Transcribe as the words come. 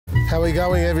How are we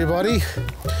going, everybody?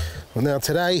 Well, now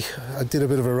today I did a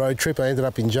bit of a road trip. I ended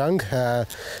up in Jung.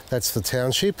 That's the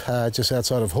township just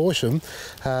outside of Horsham.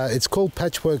 It's called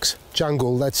Patchworks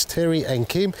Jungle. That's Terry and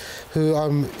Kim, who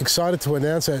I'm excited to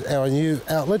announce are our new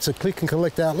outlets, a click and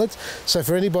collect outlet. So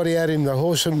for anybody out in the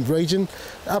Horsham region,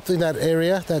 up in that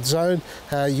area, that zone,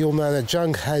 you'll know that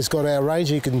Jung has got our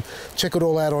range. You can check it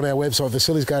all out on our website,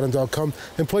 vasiliesgarden.com,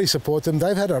 and please support them.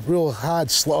 They've had a real hard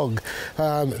slog.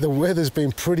 The weather's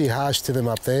been pretty harsh to them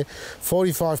up there.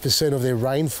 45% of their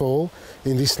rainfall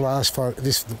in this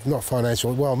not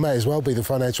financial, well, may as well be the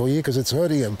financial year because it's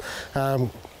hurting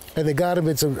them. And the garden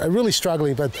beds are really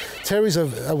struggling, but Terry's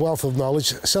a wealth of knowledge,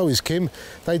 so is Kim.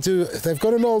 They've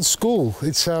got an old school.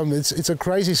 It's a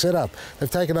crazy setup. They've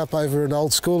taken up over an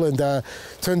old school and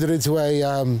turned it into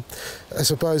I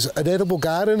suppose, an edible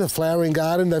garden, a flowering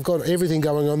garden. They've got everything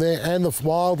going on there, and the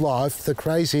wildlife, the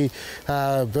crazy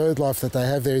bird life that they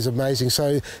have there is amazing.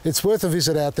 So it's worth a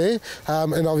visit out there,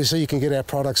 and obviously you can get our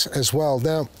products as well.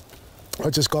 Now, I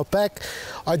just got back.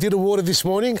 I did a water this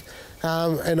morning,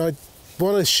 and I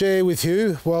want to share with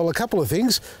you, well, a couple of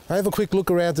things. I have a quick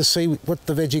look around to see what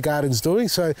the veggie garden's doing.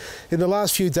 So in the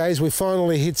last few days, we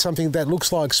finally hit something that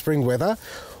looks like spring weather.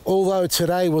 Although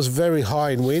today was very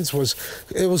high in winds,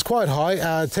 it was quite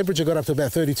high. Temperature got up to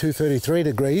about 32, 33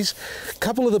 degrees. A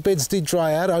couple of the beds did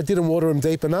dry out. I didn't water them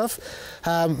deep enough,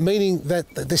 meaning that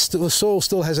the soil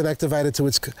still hasn't activated to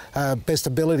its best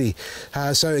ability,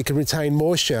 so it can retain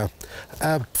moisture.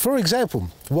 For example,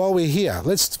 while we're here,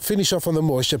 let's finish off on the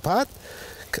moisture part.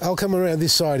 I'll come around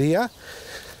this side here.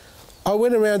 I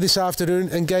went around this afternoon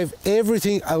and gave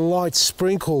everything a light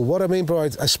sprinkle. What I mean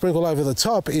by a sprinkle over the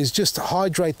top is just to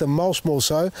hydrate the mulch more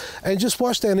so and just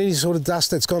wash down any sort of dust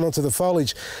that's gone onto the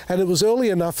foliage. And it was early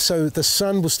enough so the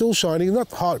sun was still shining, not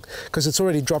hot because it's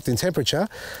already dropped in temperature,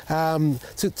 and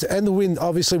the wind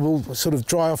obviously will sort of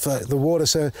dry off the water,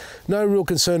 so no real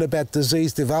concern about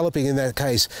disease developing in that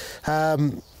case.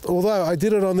 Although I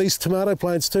did it on these tomato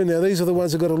plants too. Now these are the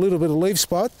ones that got a little bit of leaf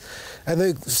spot and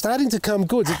they're starting to come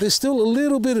good. There's still a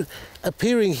little bit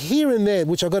appearing here and there,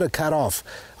 which I've got to cut off.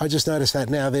 I just noticed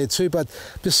that now there too. But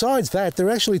besides that,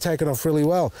 they're actually taking off really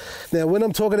well. Now when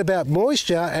I'm talking about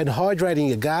moisture and hydrating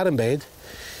your garden bed,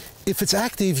 if it's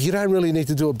active, you don't really need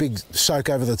to do a big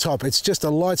soak over the top. It's just a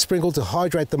light sprinkle to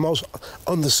hydrate the mulch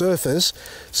on the surface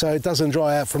so it doesn't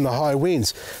dry out from the high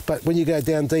winds. But when you go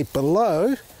down deep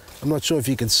below, I'm not sure if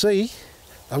you can see,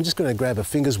 I'm just going to grab a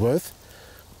finger's worth.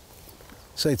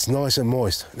 See, it's nice and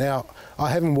moist. Now, I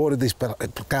haven't watered this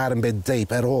garden bed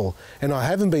deep at all, and I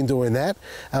haven't been doing that.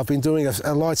 I've been doing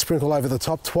a light sprinkle over the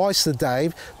top twice a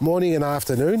day, morning and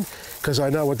afternoon, because I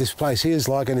know what this place is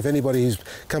like, and if anybody who's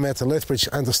come out to Lethbridge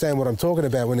understand what I'm talking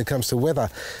about when it comes to weather,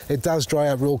 it does dry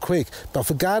out real quick. But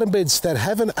for garden beds that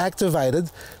haven't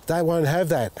activated, they won't have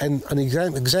that. And an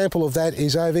example of that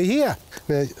is over here.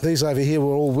 Now, these over here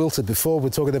were all wilted before. We're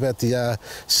talking about the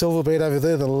silver beet over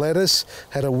there, the lettuce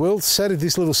had a wilt. So did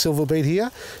this little silver beet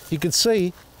here. You can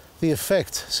see the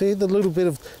effect. See the little bit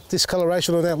of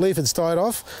discoloration on that leaf, it's died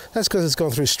off. That's because it's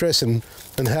gone through stress and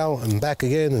hell and back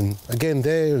again and again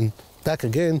there and back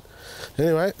again.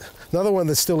 Anyway, another one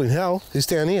that's still in hell is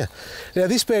down here. Now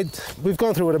this bed, we've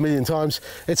gone through it a million times.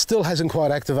 It still hasn't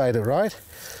quite activated, right?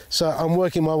 So I'm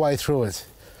working my way through it.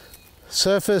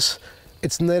 Surface,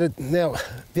 it's netted. Now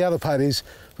the other part is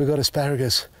we've got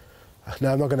asparagus.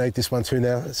 No, I'm not going to eat this one too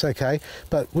now, it's okay.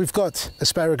 But we've got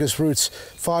asparagus roots,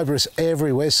 fibrous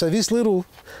everywhere. So this little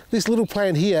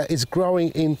plant here is growing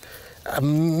in a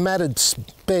matted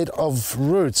bed of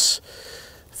roots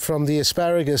from the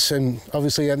asparagus and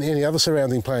obviously any other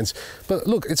surrounding plants. But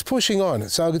look, it's pushing on.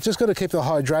 So I've just got to keep the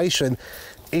hydration.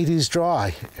 It is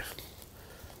dry.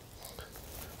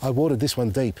 I watered this one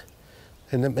deep,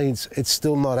 and that means it's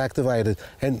still not activated.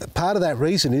 And part of that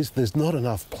reason is there's not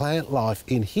enough plant life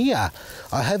in here.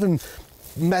 I haven't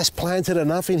mass planted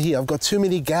enough in here. I've got too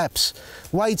many gaps,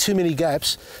 way too many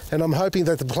gaps, and I'm hoping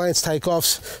that the plants take off.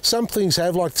 Some things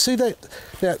have, like, see that?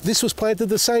 Now, this was planted at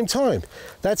the same time.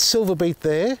 That's silver beet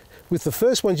there. With the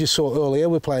first ones you saw earlier,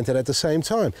 were planted at the same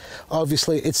time.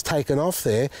 Obviously, it's taken off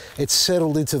there, it's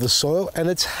settled into the soil, and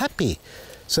it's happy.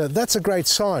 So that's a great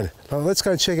sign. Now let's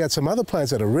go and check out some other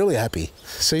plants that are really happy.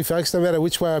 See folks, no matter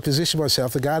which way I position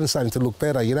myself, the garden's starting to look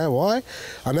better. You know why?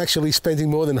 I'm actually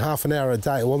spending more than half an hour a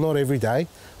day. Well, not every day,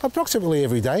 approximately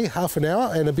every day, half an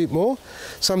hour and a bit more.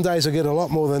 Some days I get a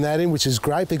lot more than that in, which is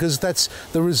great because that's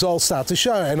the results start to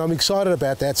show, and I'm excited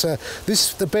about that. So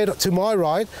the bed to my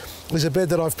right is a bed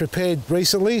that I've prepared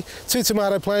recently. 2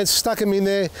 tomato plants, stuck them in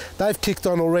there. They've kicked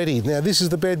on already. Now this is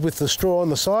the bed with the straw on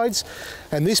the sides,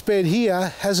 and this bed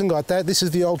here hasn't got that. This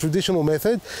is the old traditional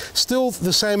method. Still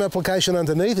the same application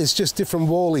underneath, it's just different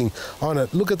walling on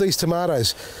it. Look at these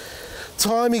tomatoes.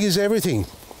 Timing is everything.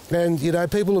 And you know,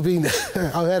 people have been,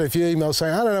 I've had a few emails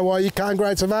saying, I don't know why you can't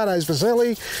grow tomatoes,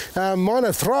 Vasily. Mine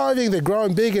are thriving, they're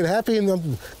growing big and happy,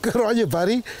 and good on you,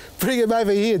 buddy. Bring them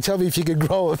over here and tell me if you can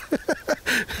grow them.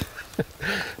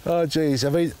 Oh geez, I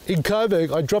mean, in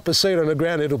Coburg, I drop a seed on the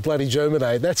ground, it'll bloody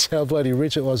germinate. That's how bloody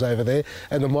rich it was over there.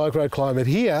 And the microclimate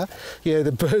here, yeah,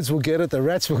 the birds will get it, the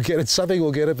rats will get it, something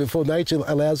will get it before nature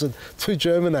allows it to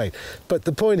germinate. But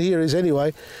the point here is,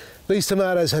 anyway, these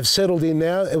tomatoes have settled in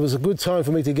now. It was a good time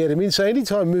for me to get them in. So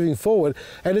anytime moving forward,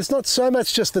 and it's not so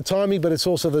much just the timing, but it's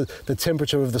also the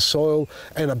temperature of the soil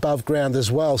and above ground as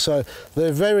well. So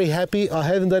they're very happy. I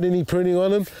haven't done any pruning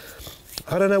on them.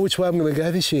 I don't know which way I'm going to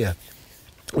go this year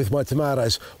with my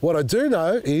tomatoes. What I do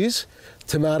know is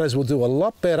tomatoes will do a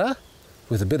lot better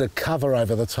with a bit of cover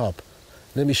over the top.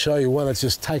 Let me show you one that's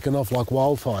just taken off like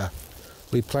wildfire.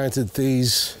 We planted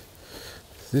these,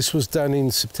 this was done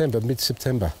in September,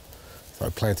 mid-September. I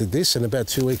planted this, and about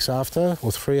 2 weeks after,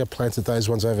 or 3, I planted those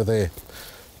ones over there.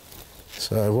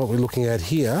 So what we're looking at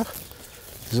here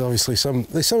is obviously some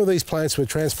of these plants were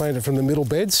transplanted from the middle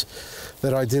beds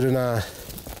that I did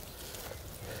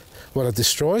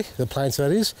destroy, the plants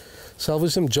that is.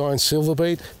 Salvage them, giant silver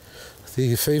beet,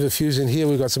 the feverfews in here.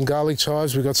 We've got some garlic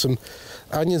chives, we've got some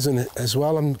onions in it as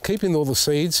well. I'm keeping all the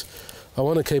seeds. I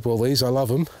want to keep all these, I love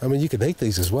them. I mean, you can eat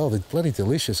these as well, they're bloody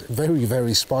delicious. Very,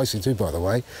 very spicy too, by the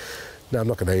way. No, I'm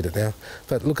not going to eat it now.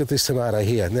 But look at this tomato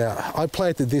here. Now, I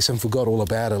planted this and forgot all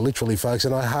about it, literally, folks,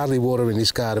 and I hardly water in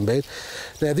this garden bed.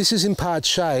 Now, this is in part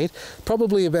shade,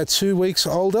 probably about 2 weeks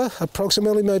older,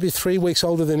 approximately maybe 3 weeks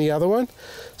older than the other one.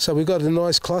 So we've got a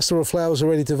nice cluster of flowers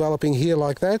already developing here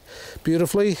like that,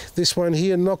 beautifully. This one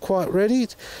here, not quite ready,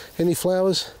 any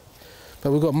flowers,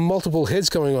 but we've got multiple heads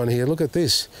going on here. Look at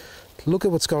this. Look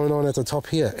at what's going on at the top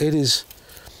here. It is,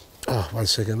 oh, 1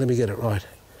 second, let me get it right.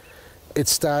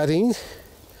 It's starting,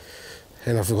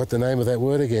 and I forgot the name of that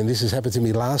word again. This has happened to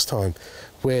me last time,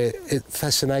 where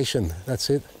fascination, that's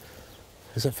it.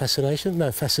 Is it fascination?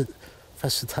 No, this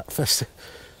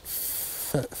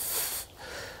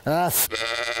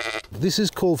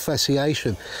is called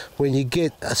fasciation, when you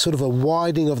get a sort of a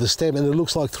widening of the stem, and it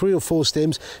looks like 3 or 4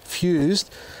 stems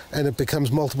fused, and it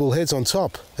becomes multiple heads on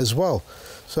top as well.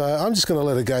 So I'm just going to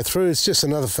let it go through. It's just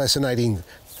another fascinating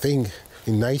thing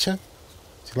in nature.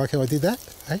 Do you like how I did that?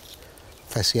 Eh?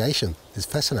 Fasciation is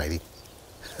fascinating.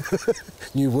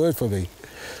 New word for me.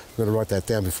 I'm going to write that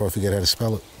down before I forget how to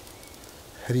spell it.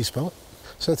 How do you spell it?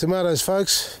 So tomatoes,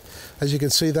 folks, as you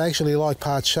can see, they actually like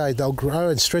part shade. They'll grow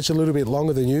and stretch a little bit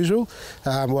longer than usual,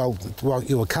 well,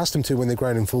 you're accustomed to when they're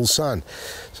grown in full sun.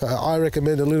 So I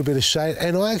recommend a little bit of shade,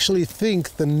 and I actually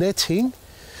think the netting,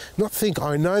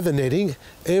 I know the netting,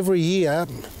 every year,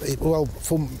 well,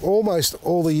 for almost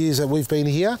all the years that we've been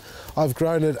here, I've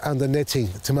grown it under netting,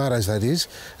 tomatoes that is,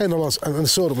 and an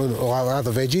assortment of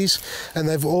other veggies, and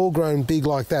they've all grown big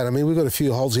like that. I mean, we've got a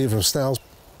few holes here from snails.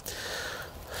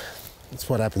 That's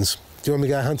what happens. Do you want me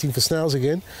to go hunting for snails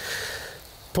again?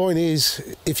 Point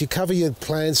is, if you cover your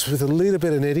plants with a little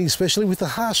bit of netting, especially with the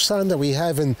harsh sun that we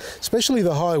have, and especially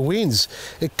the high winds,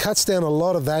 it cuts down a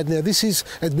lot of that. Now, this is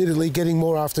admittedly getting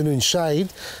more afternoon shade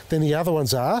than the other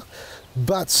ones are,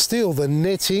 but still the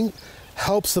netting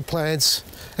helps the plants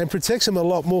and protects them a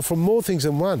lot more from more things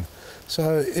than one.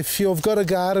 So if you've got a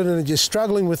garden and you're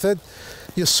struggling with it,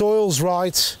 your soil's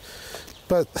right,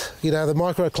 but you know, the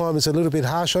microclimate's a little bit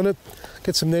harsh on it,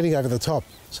 get some netting over the top.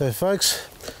 So folks,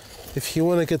 if you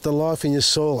want to get the life in your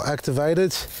soil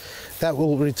activated, that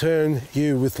will return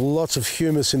you with lots of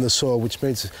humus in the soil, which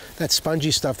means that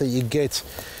spongy stuff that you get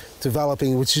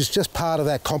developing, which is just part of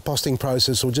that composting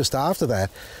process or just after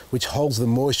that, which holds the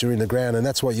moisture in the ground, and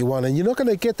that's what you want. And you're not going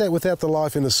to get that without the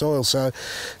life in the soil, so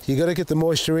you got to get the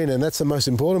moisture in, and that's the most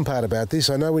important part about this.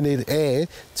 I know we need air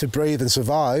to breathe and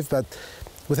survive, but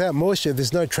without moisture,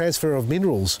 there's no transfer of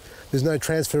minerals. There's no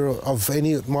transfer of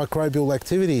any microbial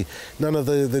activity. None of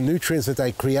the nutrients that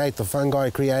they create, the fungi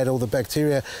create, or the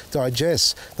bacteria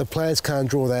digest. The plants can't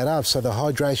draw that up, so the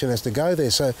hydration has to go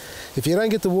there. So if you don't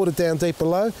get the water down deep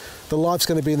below, the life's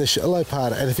going to be in the shallow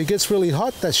part. And if it gets really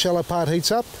hot, that shallow part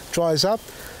heats up, dries up,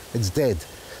 it's dead.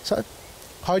 So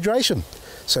hydration.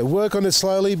 So work on it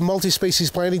slowly,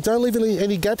 multi-species planting. Don't leave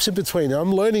any gaps in between.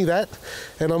 I'm learning that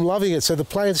and I'm loving it. So the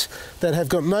plants that have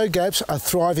got no gaps are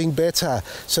thriving better.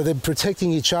 So they're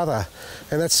protecting each other.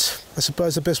 And that's, I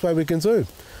suppose, the best way we can do.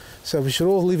 So we should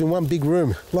all live in one big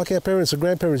room, like our parents and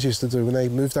grandparents used to do when they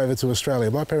moved over to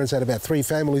Australia. My parents had about 3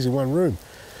 families in one room.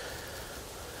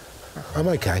 I'm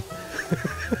okay.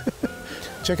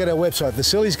 Check out our website,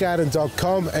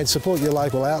 vasili'sgarden.com, and support your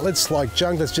local outlets like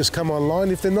Jung that's just come online.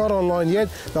 If they're not online yet,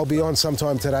 they'll be on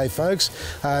sometime today, folks.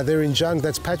 They're in Jung,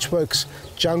 that's Patchworks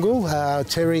Jungle,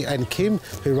 Terry and Kim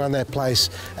who run that place,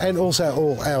 and also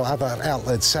all our other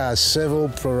outlets, Seville,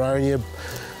 Feronia,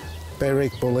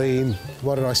 Berwick, Bulleen.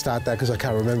 Why did I start that? Because I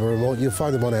can't remember them all. You'll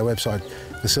find them on our website,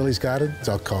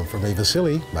 vasili'sgarden.com. From me,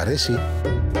 Vasili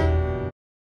Maresi.